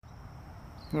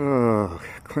Oh,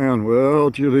 clown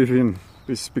world you live in.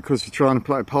 This is because you're trying to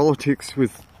play politics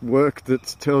with work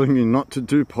that's telling you not to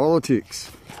do politics.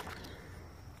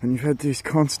 And you've had these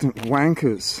constant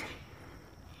wankers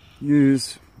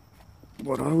use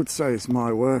what I would say is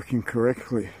my work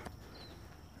incorrectly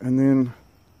and then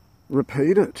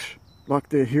repeat it like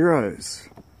they're heroes.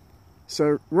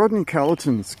 So Rodney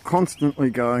Callerton's constantly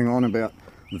going on about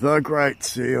the Great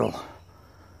Seal.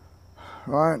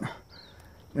 Right?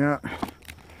 Now,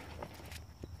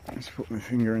 let's put my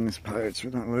finger in this page so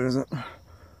I don't lose it.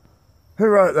 Who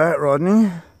wrote that,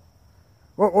 Rodney?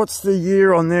 What's the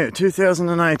year on there?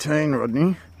 2018,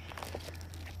 Rodney.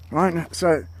 Right,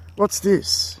 so what's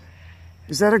this?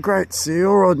 Is that a Great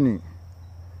Seal, Rodney?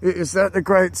 Is that the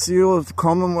Great Seal of the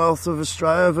Commonwealth of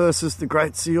Australia versus the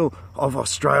Great Seal of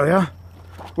Australia?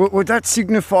 Would that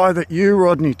signify that you,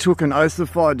 Rodney, took an oath of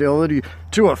fidelity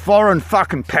to a foreign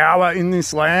fucking power in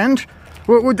this land?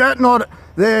 Would that not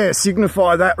there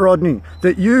signify that, Rodney,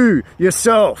 that you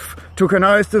yourself took an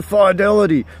oath of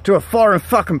fidelity to a foreign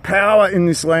fucking power in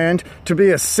this land to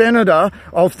be a senator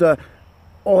of the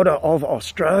Order of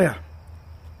Australia?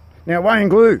 Now, Wayne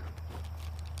Glue,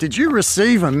 did you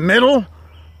receive a medal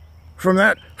from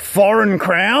that foreign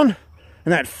crown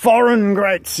and that foreign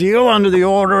Great Seal under the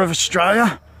Order of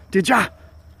Australia? Did ya?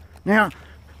 Now,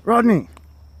 Rodney,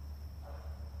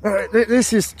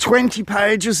 this is 20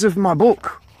 pages of my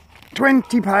book.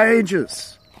 20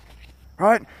 pages.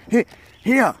 Right?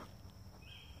 Here.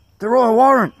 The Royal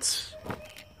Warrants.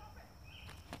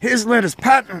 Here's letters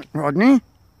patent, Rodney.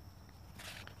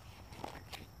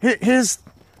 Here's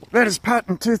letters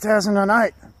patent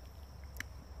 2008.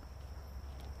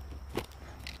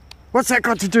 What's that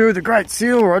got to do with the Great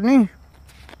Seal, Rodney?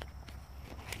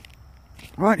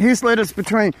 Right, here's letters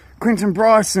between Quentin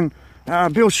Bryce and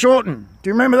Bill Shorten. Do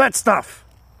you remember that stuff?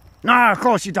 No, of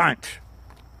course you don't.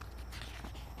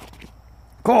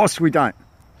 Of course we don't.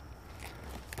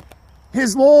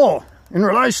 Here's law in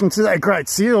relation to that Great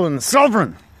Seal and the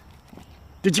Sovereign.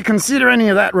 Did you consider any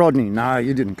of that, Rodney? No,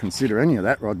 you didn't consider any of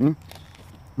that, Rodney.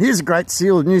 Here's a Great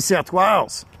Seal of New South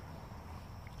Wales.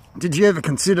 Did you ever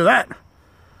consider that?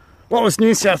 What was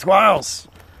New South Wales?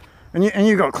 And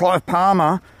you got Clive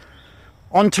Palmer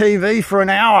on TV for an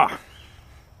hour.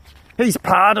 He's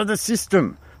part of the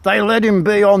system. They let him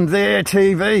be on their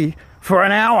TV for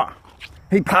an hour.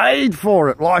 He paid for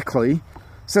it, likely.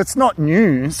 So it's not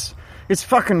news. It's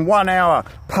fucking 1 hour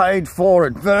paid for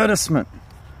advertisement.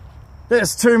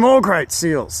 There's two more Great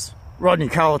Seals, Rodney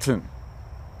Callerton.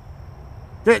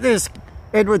 There's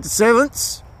Edward VII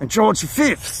and George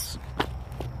V.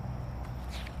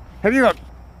 Have you got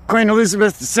Queen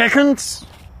Elizabeth II?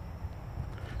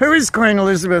 Who is Queen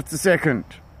Elizabeth II?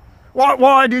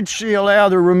 Why did she allow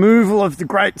the removal of the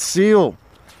Great Seal,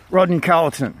 Rodney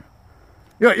Callerton?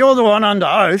 You're the one under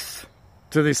oath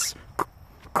to this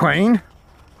Queen.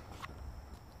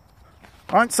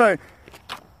 Right, so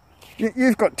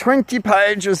you've got 20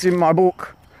 pages in my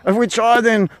book, of which I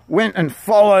then went and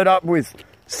followed up with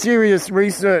serious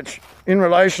research in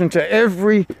relation to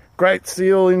every Great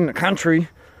Seal in the country.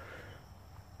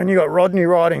 And you got Rodney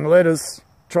writing letters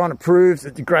trying to prove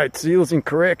that the Great Seal's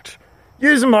incorrect.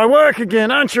 Using my work again,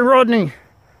 aren't you, Rodney?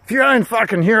 If you own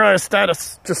fucking hero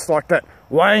status, just like that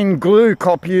Wayne Glue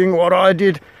copying what I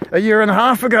did a year and a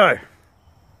half ago.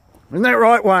 Isn't that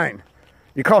right, Wayne?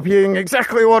 You're copying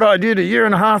exactly what I did a year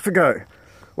and a half ago.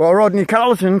 While Rodney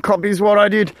Callerton copies what I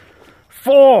did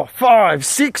 4, 5,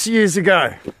 6 years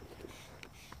ago.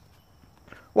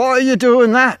 Why are you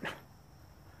doing that?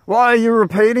 Why are you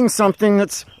repeating something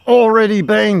that's already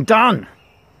being done?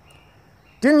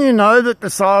 Didn't you know that the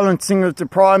silencing of the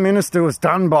Prime Minister was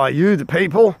done by you, the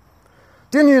people?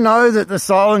 Didn't you know that the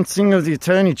silencing of the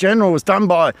Attorney General was done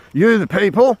by you, the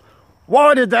people?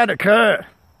 Why did that occur?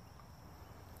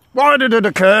 Why did it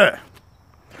occur?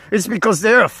 It's because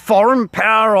they're a foreign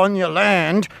power on your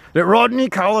land that Rodney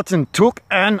Callerton took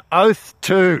an oath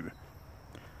to.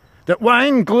 That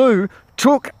Wayne Glue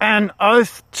took an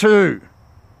oath to.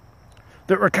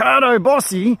 That Ricardo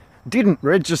Bossi didn't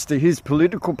register his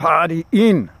political party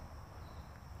in.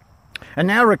 And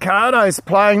now Ricardo's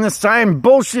playing the same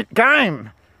bullshit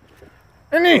game,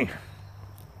 isn't he?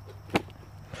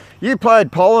 You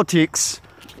played politics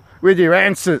with your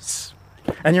answers.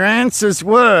 And your answers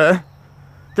were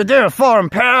that they're a foreign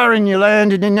power in your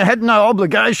land and you had no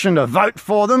obligation to vote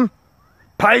for them,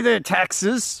 pay their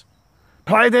taxes,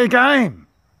 play their game.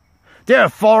 They're a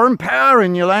foreign power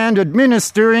in your land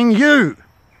administering you.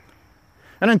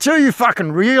 And until you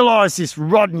fucking realise this,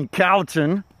 Rodney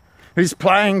Callerton, who's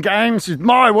playing games with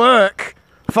my work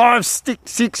 5,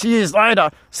 6 years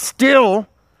later, still,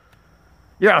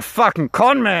 you're a fucking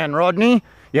con man, Rodney.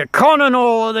 You're conning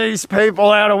all of these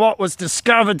people out of what was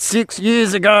discovered 6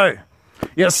 years ago.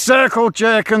 You're circle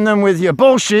jerking them with your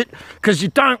bullshit because you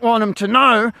don't want them to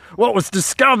know what was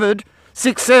discovered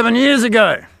 6, 7 years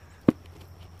ago.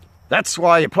 That's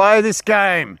why you play this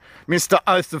game, Mr.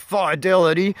 Oath of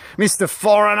Fidelity, Mr.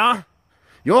 Foreigner.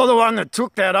 You're the one that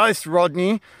took that oath,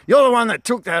 Rodney. You're the one that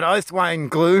took that oath, Wayne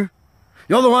Glue.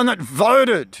 You're the one that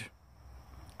voted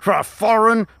for a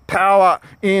foreign power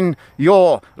in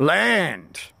your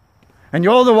land. And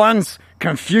you're the ones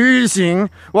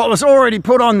confusing what was already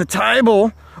put on the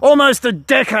table almost a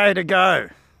decade ago.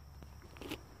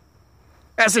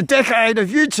 That's a decade of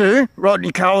you two,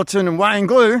 Rodney Carleton and Wayne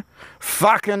Glue,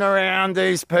 fucking around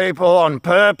these people on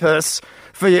purpose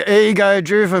for your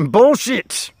ego-driven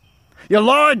bullshit. You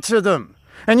lied to them,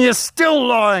 and you're still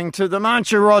lying to them,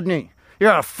 aren't you, Rodney?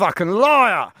 You're a fucking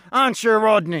liar, aren't you,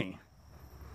 Rodney?